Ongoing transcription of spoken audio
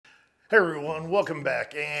Hey everyone, welcome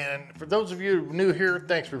back. And for those of you new here,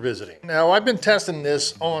 thanks for visiting. Now I've been testing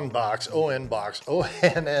this ONN box, 4K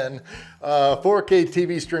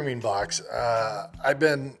TV streaming box.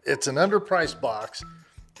 It's an underpriced box,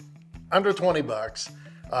 under 20 bucks.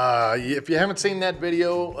 If you haven't seen that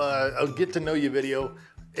video, a get to know you video,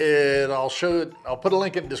 I'll show it. I'll put a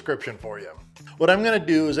link in the description for you. What I'm gonna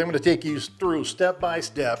do is I'm gonna take you through step by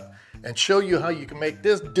step and show you how you can make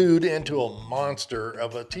this dude into a monster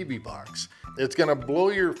of a TV box. It's gonna blow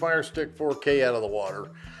your Firestick 4K out of the water,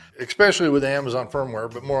 especially with Amazon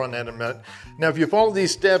firmware, but more on that in a minute. Now, if you follow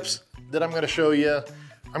these steps that I'm gonna show you,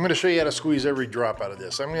 I'm gonna show you how to squeeze every drop out of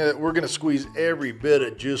this. We're gonna squeeze every bit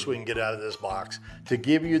of juice we can get out of this box to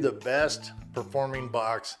give you the best performing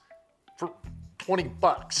box for 20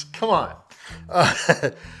 bucks. Come on.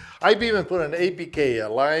 I've even put an APK, a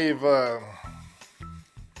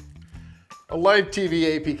live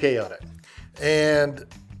TV APK on it, and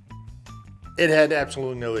it had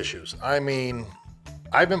absolutely no issues. I mean,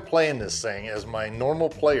 I've been playing this thing as my normal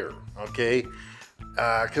player, okay?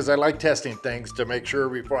 Because I like testing things to make sure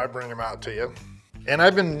before I bring them out to you. And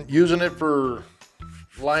I've been using it for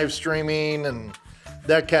live streaming and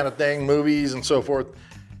that kind of thing, movies and so forth,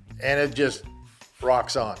 and it just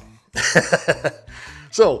rocks on.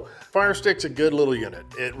 So, Firestick's a good little unit.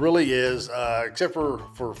 It really is, except for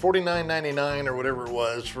 $49.99 or whatever it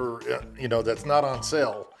was for, that's not on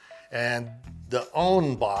sale. And the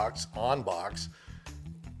ONN box,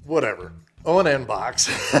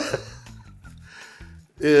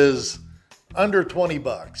 is under 20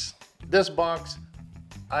 bucks. This box,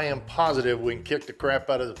 I am positive we can kick the crap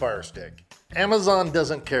out of the Firestick. Amazon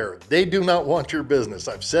doesn't care. They do not want your business.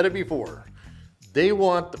 I've said it before. They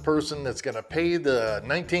want the person that's going to pay the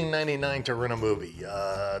 $19.99 to rent a movie,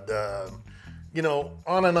 on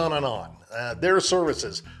and on and on. Their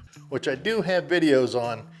services, which I do have videos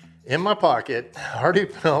on in my pocket, already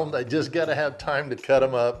filmed. I just got to have time to cut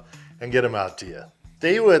them up and get them out to you.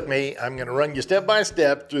 Stay with me. I'm going to run you step by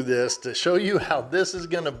step through this to show you how this is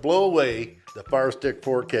going to blow away the Firestick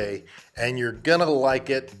 4K, and you're going to like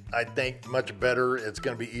it, I think, much better. It's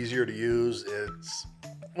going to be easier to use.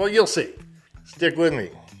 Well, you'll see. Stick with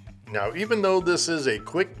me. Now, even though this is a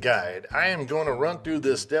quick guide, I am going to run through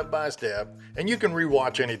this step by step, and you can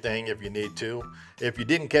rewatch anything if you need to, if you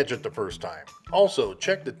didn't catch it the first time. Also,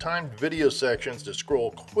 check the timed video sections to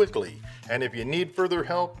scroll quickly, and if you need further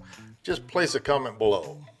help, just place a comment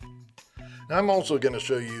below. Now, I'm also going to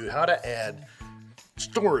show you how to add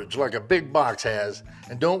storage like a big box has,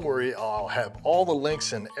 and don't worry, I'll have all the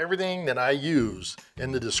links and everything that I use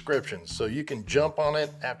in the description so you can jump on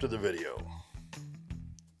it after the video.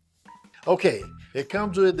 Okay, it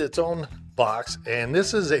comes with its own box, and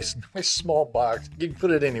this is a nice small box. You can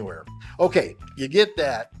put it anywhere. Okay, you get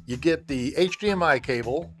that. You get the HDMI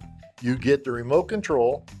cable. You get the remote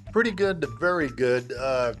control. Pretty good to very good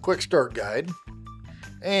quick start guide.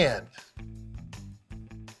 And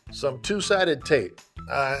some two-sided tape.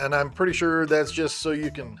 And I'm pretty sure that's just so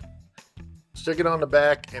you can stick it on the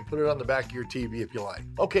back and put it on the back of your TV if you like.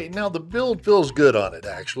 Okay, now the build feels good on it,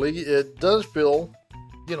 actually. It does feel,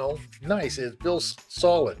 nice. It feels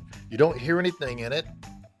solid. You don't hear anything in it.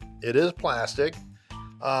 It is plastic.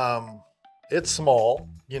 It's small,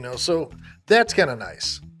 so that's kind of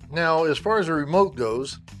nice. Now, as far as the remote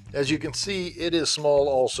goes, as you can see, it is small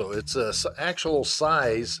also. It's a actual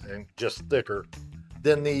size and just thicker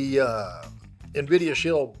than the NVIDIA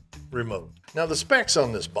Shield remote. Now, the specs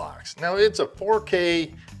on this box. Now, it's a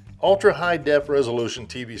 4K ultra high def resolution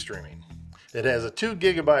TV streaming. It has a 2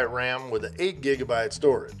 GB RAM with an 8 GB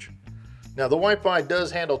storage. Now, the Wi-Fi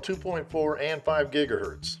does handle 2.4 and 5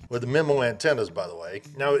 GHz with the MIMO antennas, by the way.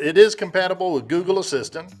 Now, it is compatible with Google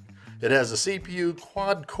Assistant. It has a CPU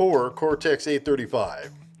quad-core Cortex A35.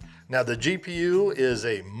 Now, the GPU is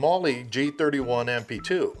a Mali G31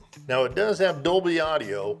 MP2. Now, it does have Dolby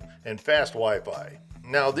Audio and fast Wi-Fi.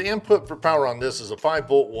 Now, the input for power on this is a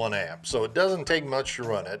 5-volt 1 amp, so it doesn't take much to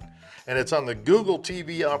run it, and it's on the Google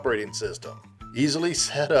TV operating system. Easily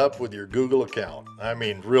set up with your Google account. I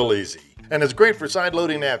mean, real easy. And it's great for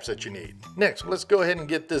side-loading apps that you need. Next, let's go ahead and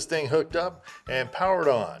get this thing hooked up and powered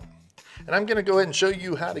on. And I'm going to go ahead and show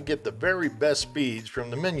you how to get the very best speeds from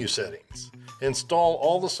the menu settings, install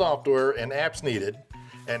all the software and apps needed,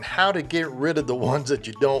 and how to get rid of the ones that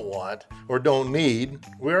you don't want or don't need.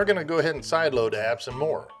 We are going to go ahead and sideload apps and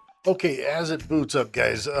more. Okay, as it boots up,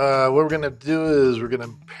 guys, what we're going to do is we're going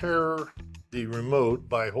to pair the remote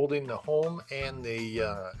by holding the home and the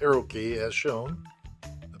arrow key as shown.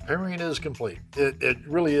 The pairing is complete. It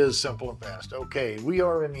really is simple and fast. Okay, we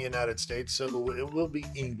are in the United States, so it will be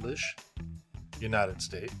English, United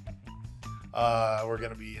States. We're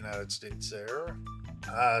going to be United States there.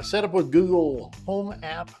 Set up with Google Home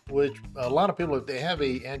app, which a lot of people, if they have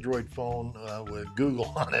a Android phone with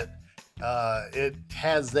Google on it, it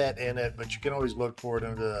has that in it, but you can always look for it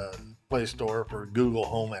in the Play Store for Google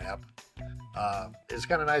Home app. It's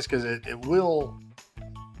kind of nice because it will,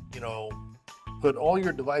 put all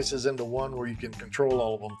your devices into one where you can control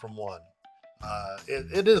all of them from one.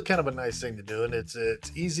 It is kind of a nice thing to do, and it's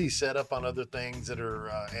easy setup on other things that are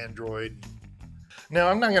Android. Now,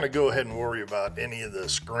 I'm not going to go ahead and worry about any of the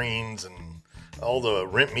screens and all the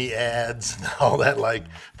rent me ads and all that like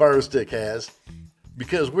Firestick has,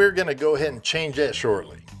 because we're going to go ahead and change that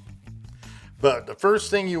shortly. But the first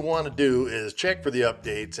thing you want to do is check for the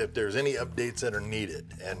updates if there's any updates that are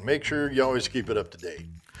needed, and make sure you always keep it up to date.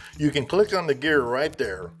 You can click on the gear right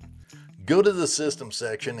there, go to the system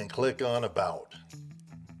section and click on About.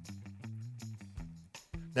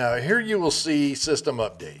 Now here you will see System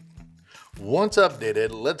Update. Once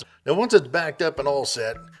updated, once it's backed up and all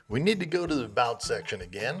set, we need to go to the About section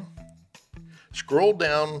again. Scroll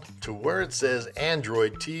down to where it says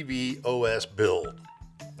Android TV OS Build.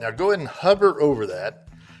 Now go ahead and hover over that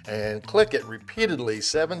and click it repeatedly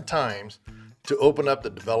 7 times to open up the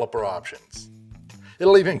developer options.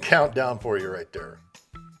 It'll even count down for you right there.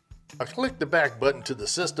 Now click the back button to the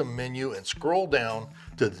system menu and scroll down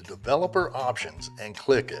to the developer options and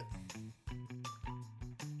click it.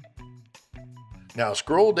 Now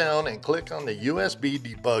scroll down and click on the USB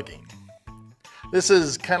debugging. This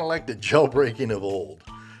is kind of like the jailbreaking of old,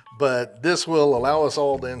 but this will allow us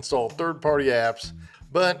all to install third-party apps.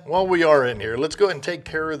 But while we are in here, let's go ahead and take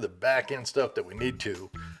care of the back-end stuff that we need to,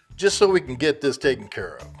 just so we can get this taken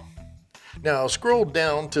care of. Now scroll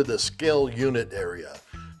down to the scale unit area,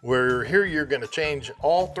 where here you're going to change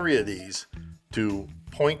all 3 of these to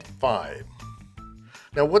 0.5.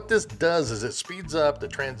 Now what this does is it speeds up the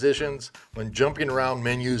transitions when jumping around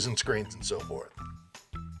menus and screens and so forth.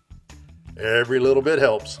 Every little bit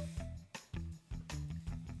helps.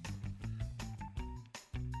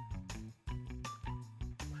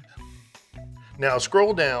 Now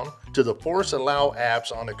scroll down to the Force Allow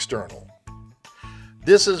Apps on External.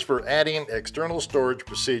 This is for adding external storage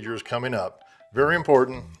procedures coming up. Very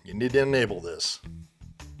important, you need to enable this.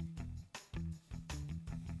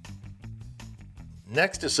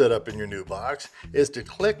 Next to set up in your new box is to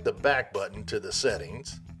click the back button to the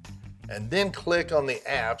settings and then click on the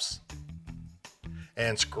apps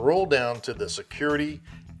and scroll down to the security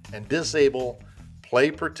and disable Play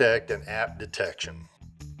Protect and App Detection.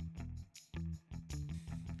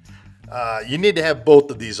 You need to have both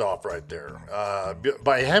of these off right there.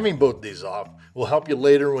 By having both of these off will help you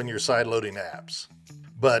later when you're sideloading apps.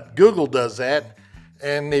 But Google does that,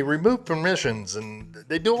 and they remove permissions and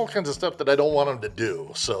they do all kinds of stuff that I don't want them to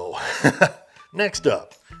do. So next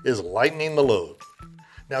up is lightening the load.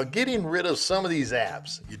 Now getting rid of some of these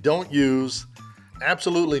apps you don't use,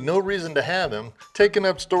 absolutely no reason to have them, taking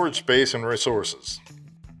up storage space and resources.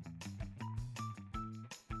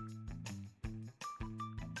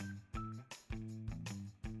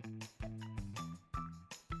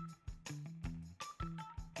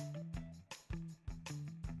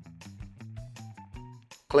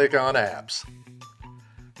 Click on Apps,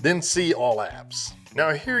 then see All Apps.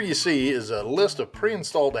 Now here you see is a list of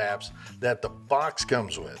pre-installed apps that the box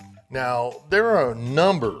comes with. Now there are a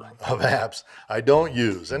number of apps I don't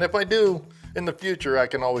use, and if I do in the future I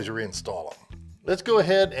can always reinstall them. Let's go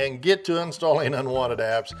ahead and get to installing unwanted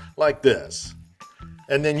apps like this,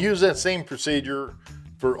 and then use that same procedure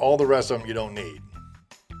for all the rest of them you don't need.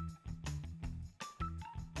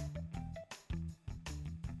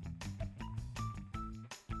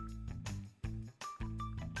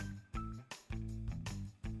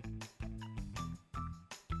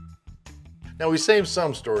 Now we saved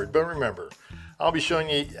some storage, but remember, I'll be showing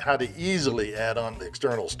you how to easily add on the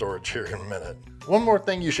external storage here in a minute. One more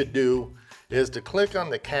thing you should do is to click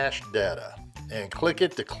on the cache data and click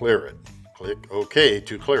it to clear it. Click OK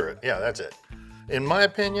to clear it. Yeah, that's it. In my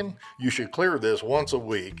opinion, you should clear this once a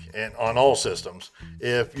week and on all systems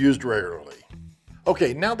if used regularly.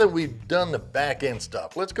 Okay, now that we've done the back end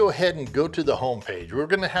stuff, let's go ahead and go to the home page. We're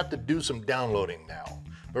going to have to do some downloading now,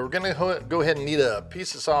 but we're going to go ahead and need a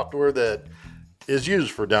piece of software that is used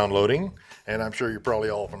for downloading, and I'm sure you're probably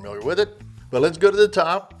all familiar with it. But let's go to the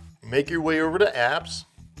top, make your way over to Apps,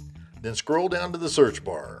 then scroll down to the search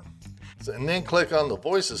bar, and then click on the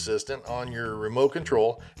voice assistant on your remote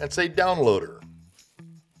control and say Downloader.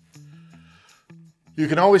 You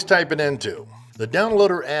can always type it in too. The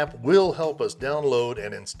Downloader app will help us download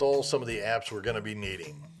and install some of the apps we're going to be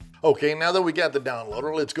needing. Okay, now that we got the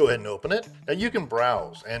downloader, let's go ahead and open it. Now you can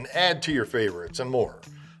browse and add to your favorites and more.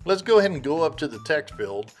 Let's go ahead and go up to the text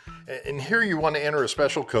field, and here you want to enter a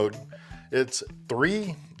special code. It's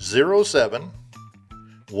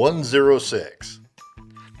 307106.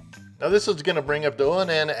 Now this is going to bring up the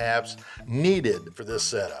ONN apps needed for this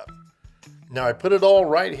setup. Now I put it all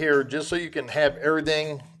right here just so you can have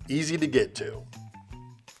everything easy to get to.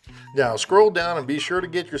 Now scroll down and be sure to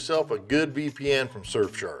get yourself a good VPN from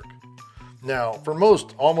Surfshark. Now for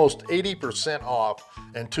most, almost 80% off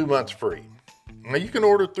and 2 months free. Now you can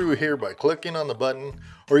order through here by clicking on the button,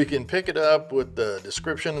 or you can pick it up with the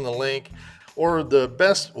description and the link, or the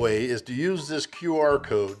best way is to use this QR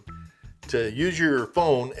code to use your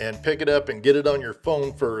phone and pick it up and get it on your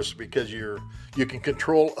phone first, because you can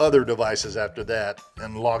control other devices after that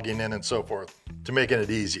and logging in and so forth to making it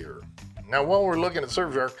easier. Now while we're looking at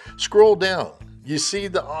Surfshark, scroll down. You see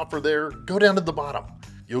the offer there? Go down to the bottom.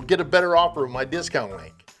 You'll get a better offer with my discount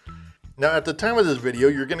link. Now at the time of this video,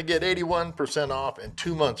 you're going to get 81% off and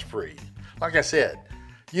 2 months free. Like I said,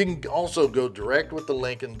 you can also go direct with the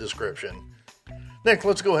link in the description. Next,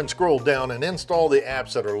 let's go ahead and scroll down and install the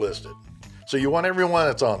apps that are listed. So you want everyone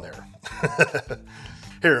that's on there.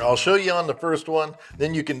 Here, I'll show you on the first one,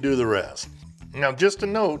 then you can do the rest. Now just a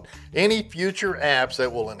note, any future apps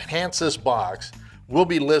that will enhance this box will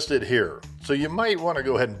be listed here. So you might want to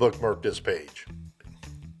go ahead and bookmark this page.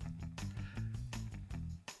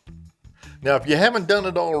 Now, if you haven't done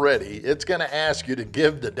it already, it's going to ask you to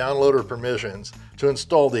give the downloader permissions to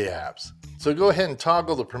install the apps. So go ahead and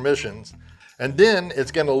toggle the permissions, and then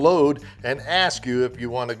it's going to load and ask you if you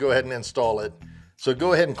want to go ahead and install it. So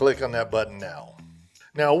go ahead and click on that button now.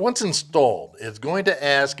 Now, once installed, it's going to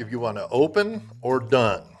ask if you want to open or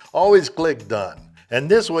done. Always click done. And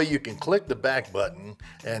this way you can click the back button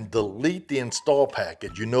and delete the install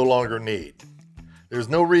package you no longer need. There's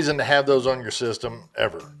no reason to have those on your system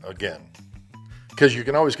ever again, because you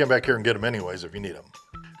can always come back here and get them anyways if you need them.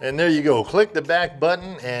 And there you go. Click the back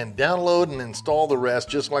button and download and install the rest,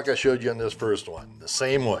 just like I showed you on this first one, the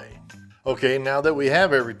same way. Okay, now that we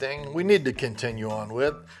have everything, we need to continue on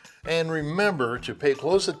with, and remember to pay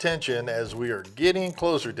close attention as we are getting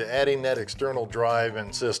closer to adding that external drive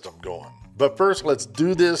and system going. But first, let's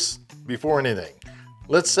do this before anything.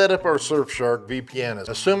 Let's set up our Surfshark VPN,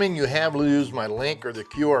 assuming you have used my link or the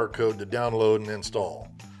QR code to download and install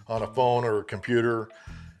on a phone or a computer.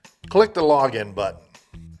 Click the login button.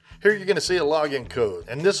 Here you're going to see a login code,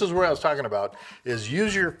 and this is where I was talking about, is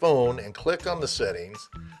use your phone and click on the settings,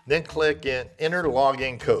 then click in enter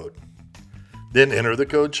login code, then enter the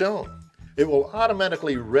code shown. It will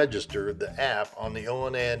automatically register the app on the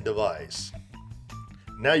ONN device.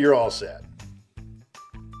 Now you're all set.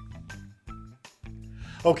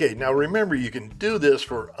 Okay, now remember, you can do this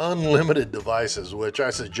for unlimited devices, which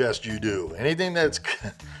I suggest you do. Anything that's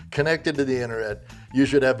connected to the internet, you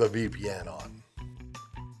should have a VPN on.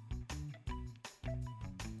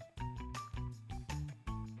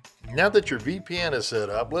 Now that your VPN is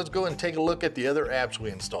set up, let's go and take a look at the other apps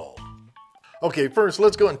we installed. Okay, first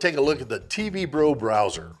let's go and take a look at the TV Bro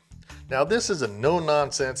browser. Now this is a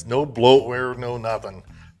no-nonsense, no bloatware, no nothing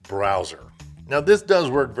browser. Now this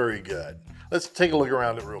does work very good. Let's take a look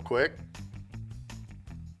around it real quick.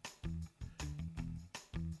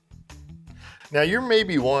 Now you're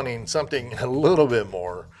maybe wanting something a little bit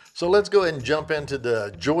more, so let's go ahead and jump into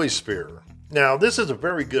the Joysphere. Now this is a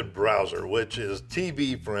very good browser, which is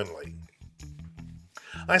TV friendly.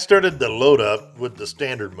 I started the load up with the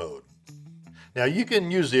standard mode. Now you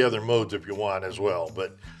can use the other modes if you want as well,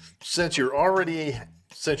 but since you already have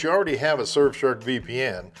a Surfshark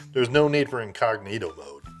VPN, there's no need for incognito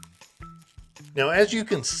mode. Now, as you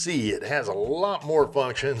can see, it has a lot more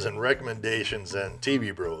functions and recommendations than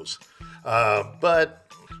TV Bros. But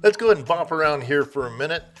let's go ahead and bop around here for a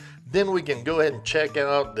minute. Then we can go ahead and check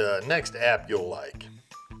out the next app you'll like.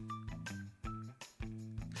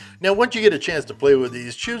 Now, once you get a chance to play with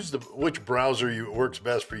these, choose which browser works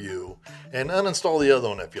best for you and uninstall the other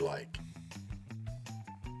one if you like.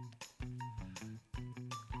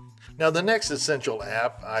 Now, the next essential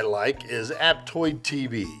app I like is Aptoide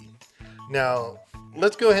TV. Now,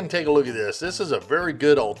 let's go ahead and take a look at this. This is a very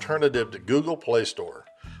good alternative to Google Play Store.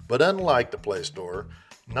 But unlike the Play Store,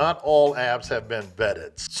 not all apps have been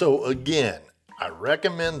vetted. So again, I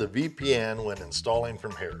recommend the VPN when installing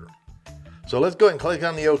from here. So let's go ahead and click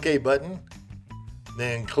on the OK button,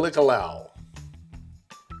 then click Allow.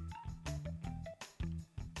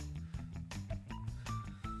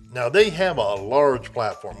 Now they have a large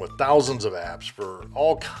platform with thousands of apps for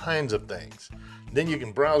all kinds of things. Then you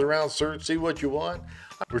can browse around, search, see what you want.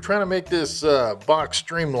 We're trying to make this box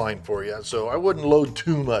streamlined for you, so I wouldn't load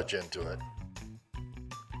too much into it.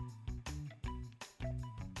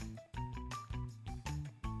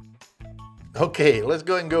 Okay, let's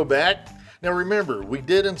go ahead and go back. Now remember, we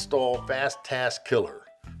did install Fast Task Killer,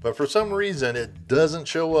 but for some reason it doesn't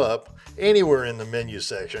show up anywhere in the menu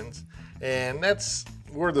sections, and that's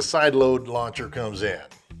where the sideload launcher comes in.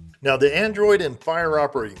 Now the Android and Fire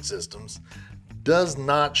operating systems does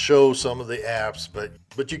not show some of the apps,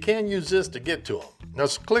 but you can use this to get to them. Now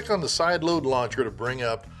click on the sideload launcher to bring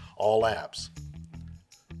up all apps.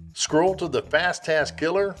 Scroll to the Fast Task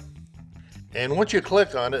Killer, and once you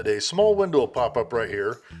click on it, a small window will pop up right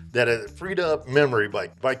here that has freed up memory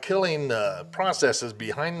by killing processes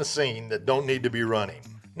behind the scene that don't need to be running.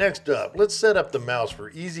 Next up, let's set up the mouse for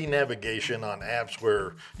easy navigation on apps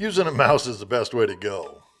where using a mouse is the best way to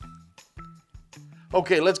go.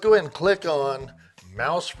 Okay, let's go ahead and click on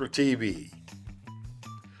Mouse for TV.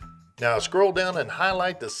 Now scroll down and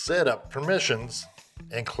highlight the Setup Permissions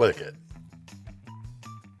and click it.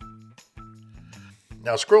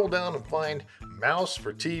 Now scroll down and find Mouse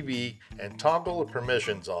for TV and toggle the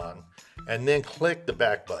permissions on, and then click the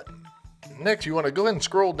back button. Next, you want to go ahead and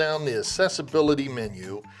scroll down the accessibility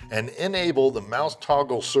menu and enable the mouse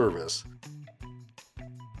toggle service.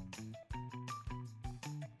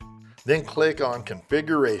 Then click on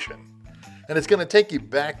configuration, and it's going to take you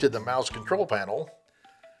back to the mouse control panel.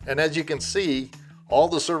 And as you can see, all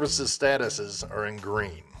the services statuses are in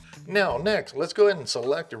green. Now next, let's go ahead and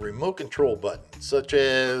select a remote control button, such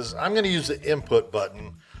as I'm going to use the input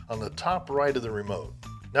button on the top right of the remote.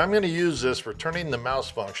 Now I'm going to use this for turning the mouse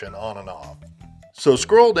function on and off. So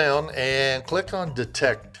scroll down and click on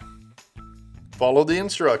detect. Follow the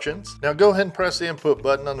instructions. Now go ahead and press the input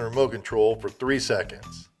button on the remote control for 3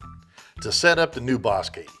 seconds to set up the new boss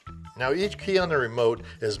key. Now each key on the remote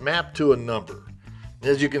is mapped to a number.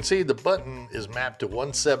 As you can see, the button is mapped to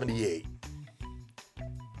 178.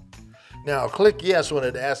 Now click yes when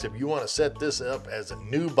it asks if you want to set this up as a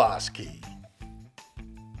new boss key.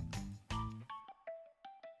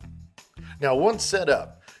 Now once set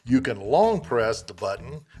up, you can long press the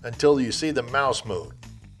button until you see the mouse mode.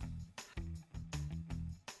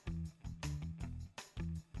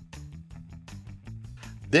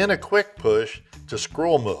 Then a quick push to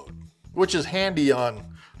scroll mode, which is handy on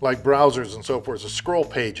like browsers and so forth to scroll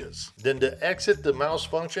pages. Then to exit the mouse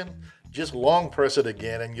function, just long press it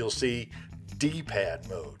again and you'll see D-pad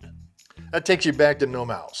mode. That takes you back to no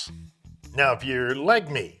mouse. Now if you're like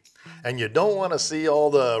me and you don't want to see all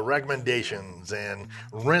the recommendations and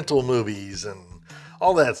rental movies and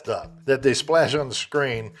all that stuff that they splash on the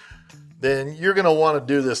screen, then you're going to want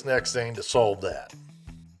to do this next thing to solve that.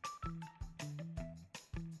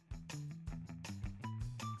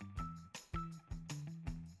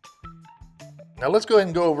 Now let's go ahead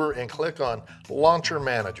and go over and click on Launcher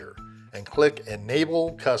Manager and click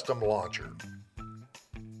Enable Custom Launcher.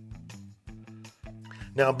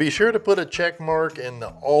 Now be sure to put a check mark in the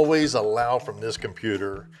Always Allow from this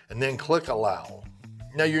computer and then click Allow.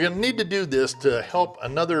 Now you're going to need to do this to help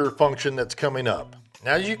another function that's coming up.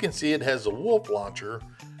 Now as you can see, it has a Wolf launcher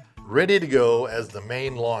ready to go as the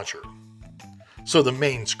main launcher. So the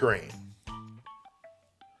main screen.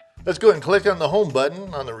 Let's go ahead and click on the Home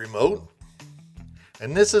button on the remote.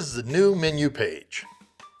 And this is the new menu page.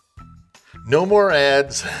 No more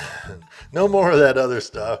ads, no more of that other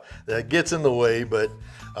stuff that gets in the way, but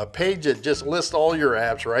a page that just lists all your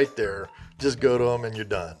apps right there. Just go to them and you're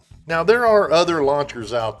done. Now there are other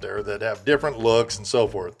launchers out there that have different looks and so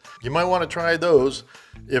forth. You might want to try those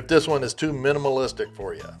if this one is too minimalistic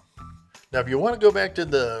for you. Now if you want to go back to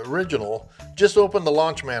the original, just open the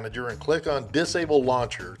Launch Manager and click on Disable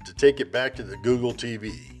Launcher to take it back to the Google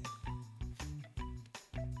TV.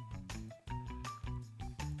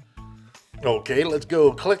 Okay, let's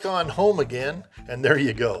go click on Home again, and there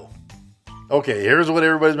you go. Okay, here's what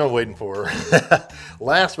everybody's been waiting for.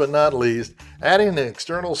 Last but not least, adding an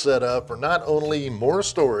external setup for not only more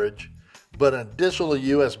storage, but additional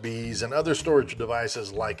USBs and other storage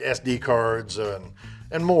devices like SD cards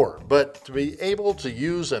and more. But to be able to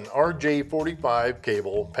use an RJ45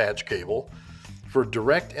 cable, patch cable, for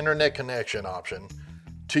direct internet connection option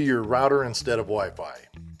to your router instead of Wi-Fi.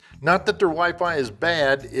 Not that their Wi-Fi is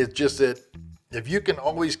bad, it's just that if you can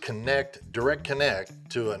always direct connect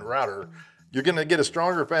to a router, you're going to get a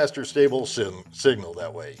stronger, faster, stable signal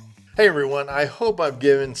that way. Hey everyone, I hope I've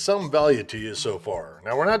given some value to you so far.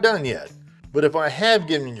 Now we're not done yet, but if I have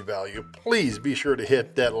given you value, please be sure to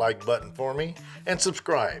hit that like button for me and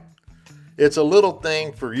subscribe. It's a little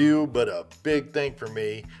thing for you, but a big thing for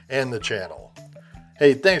me and the channel.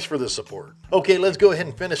 Hey, thanks for the support. Okay, let's go ahead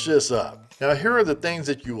and finish this up. Now here are the things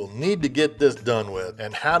that you will need to get this done with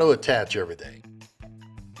and how to attach everything.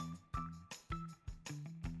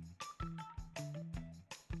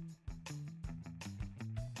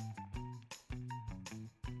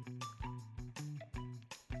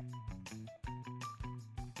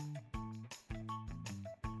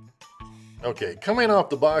 Okay, coming off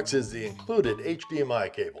the box is the included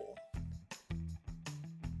HDMI cable.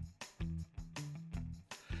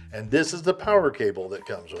 And this is the power cable that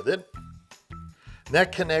comes with it. And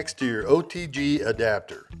that connects to your OTG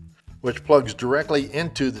adapter, which plugs directly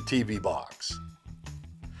into the TV box.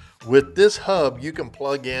 With this hub, you can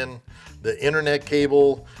plug in the internet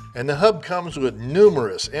cable, and the hub comes with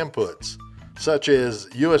numerous inputs, such as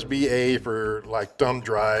USB-A for like thumb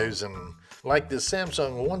drives, and like the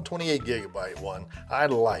Samsung 128 gigabyte one I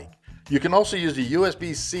like. You can also use the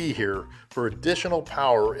USB-C here for additional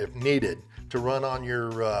power if needed to run on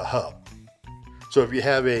your hub. So if you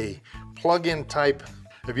have a plug-in type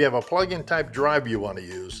drive you want to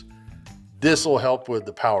use, this will help with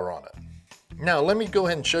the power on it. Now let me go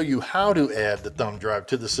ahead and show you how to add the thumb drive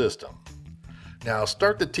to the system. Now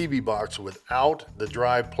start the TV box without the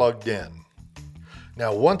drive plugged in.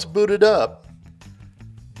 Now once booted up,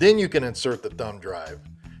 then you can insert the thumb drive,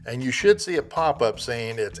 and you should see a pop-up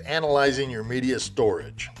saying it's analyzing your media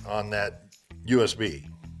storage on that USB.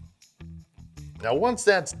 Now once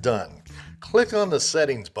that's done, click on the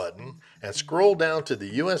settings button and scroll down to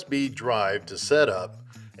the USB drive to set up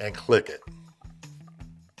and click it.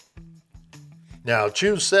 Now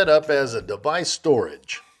choose setup as a device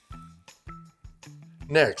storage.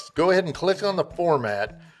 Next, go ahead and click on the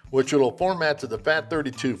format, which will format to the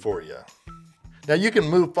FAT32 for you. Now you can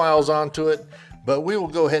move files onto it, but we will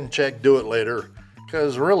go ahead and do it later,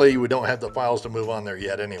 because really we don't have the files to move on there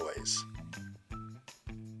yet anyways.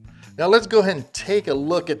 Now let's go ahead and take a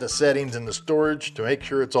look at the settings and the storage to make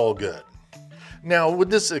sure it's all good. Now with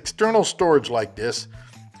this external storage like this,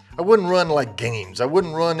 I wouldn't run like games. I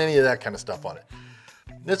wouldn't run any of that kind of stuff on it.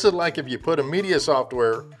 This is like if you put a media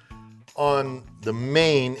software on the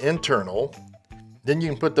main internal, then you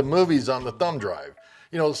can put the movies on the thumb drive.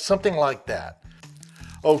 You know, something like that.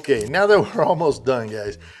 Okay, now that we're almost done,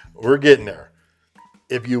 guys, we're getting there.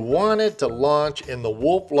 If you want it to launch in the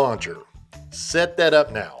Wolf launcher, set that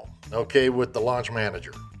up now, okay, with the launch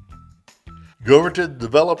manager. Go over to the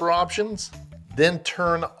developer options, then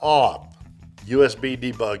turn off USB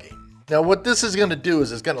debugging. Now what this is going to do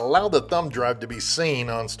is it's going to allow the thumb drive to be seen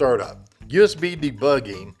on startup. USB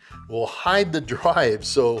debugging will hide the drive,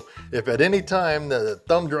 so if at any time the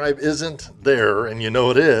thumb drive isn't there and you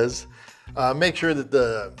know it is, make sure that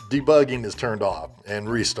the debugging is turned off and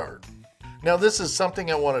restart. Now this is something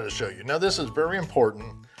I wanted to show you. Now this is very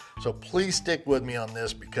important, so please stick with me on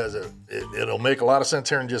this because it'll make a lot of sense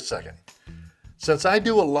here in just a second. Since I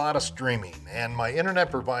do a lot of streaming and my internet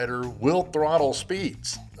provider will throttle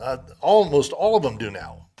speeds, almost all of them do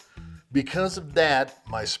now. Because of that,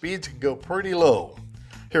 my speeds can go pretty low.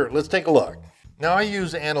 Here, let's take a look. Now I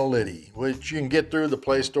use Analytics, which you can get through the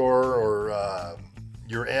Play Store or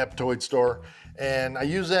your Aptoid store, and I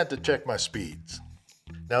use that to check my speeds.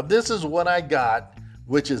 Now this is what I got,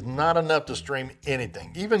 which is not enough to stream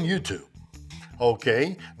anything, even YouTube.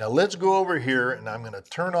 Okay, now let's go over here and I'm going to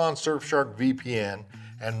turn on Surfshark VPN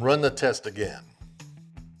and run the test again.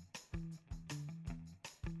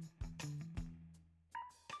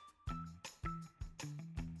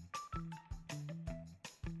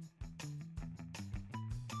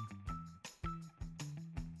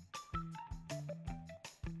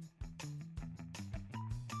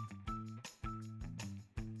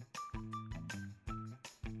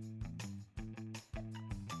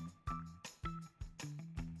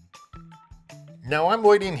 Now I'm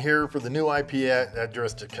waiting here for the new IP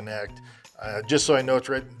address to connect, just so I know it's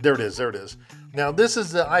right. There it is, there it is. Now this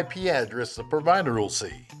is the IP address the provider will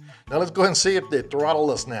see. Now let's go ahead and see if they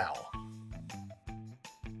throttle us now.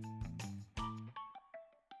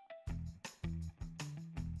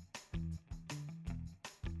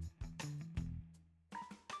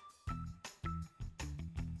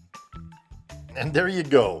 And there you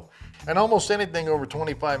go. And almost anything over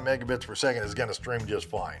 25 megabits per second is going to stream just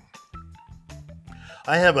fine.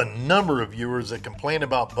 I have a number of viewers that complain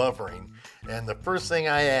about buffering, and the first thing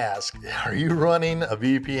I ask, are you running a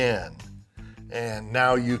VPN? And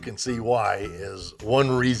now you can see why is one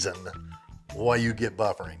reason why you get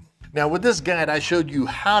buffering. Now with this guide, I showed you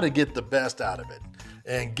how to get the best out of it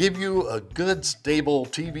and give you a good stable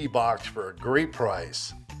TV box for a great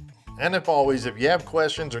price. And if you have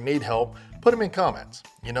questions or need help, put them in comments.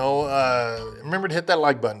 You know, remember to hit that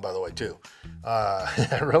like button, by the way, too.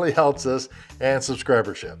 It really helps us, and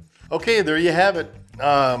subscribership. Okay, there you have it.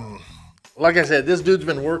 Like I said, this dude's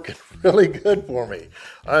been working really good for me.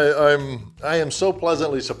 I am so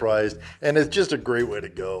pleasantly surprised, and it's just a great way to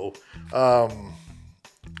go.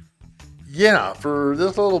 Yeah, for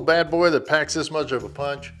this little bad boy that packs this much of a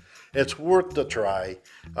punch, it's worth the try.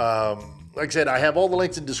 Like I said, I have all the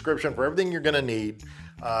links in the description for everything you're going to need.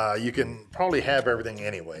 you can probably have everything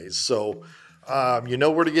anyways. So you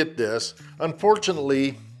know where to get this.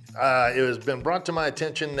 Unfortunately, it has been brought to my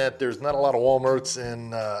attention that there's not a lot of Walmarts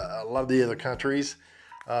in a lot of the other countries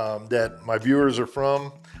that my viewers are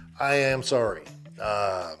from. I am sorry.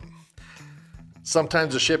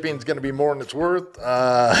 Sometimes the shipping is going to be more than it's worth.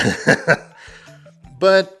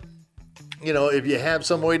 But, you know, if you have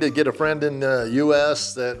some way to get a friend in the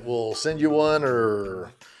U.S. that will send you one,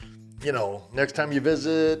 or, you know, next time you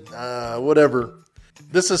visit, whatever,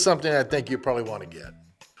 this is something I think you probably want to get.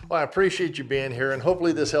 Well, I appreciate you being here, and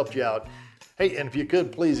hopefully this helped you out. Hey, and if you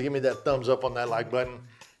could, please give me that thumbs up on that like button.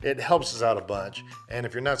 It helps us out a bunch. And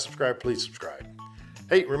if you're not subscribed, please subscribe.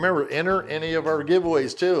 Hey, remember, enter any of our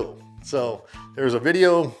giveaways too. So there's a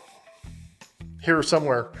video here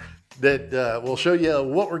somewhere that will show you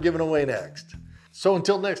what we're giving away next. So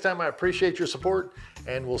until next time, I appreciate your support,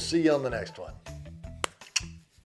 and we'll see you on the next one.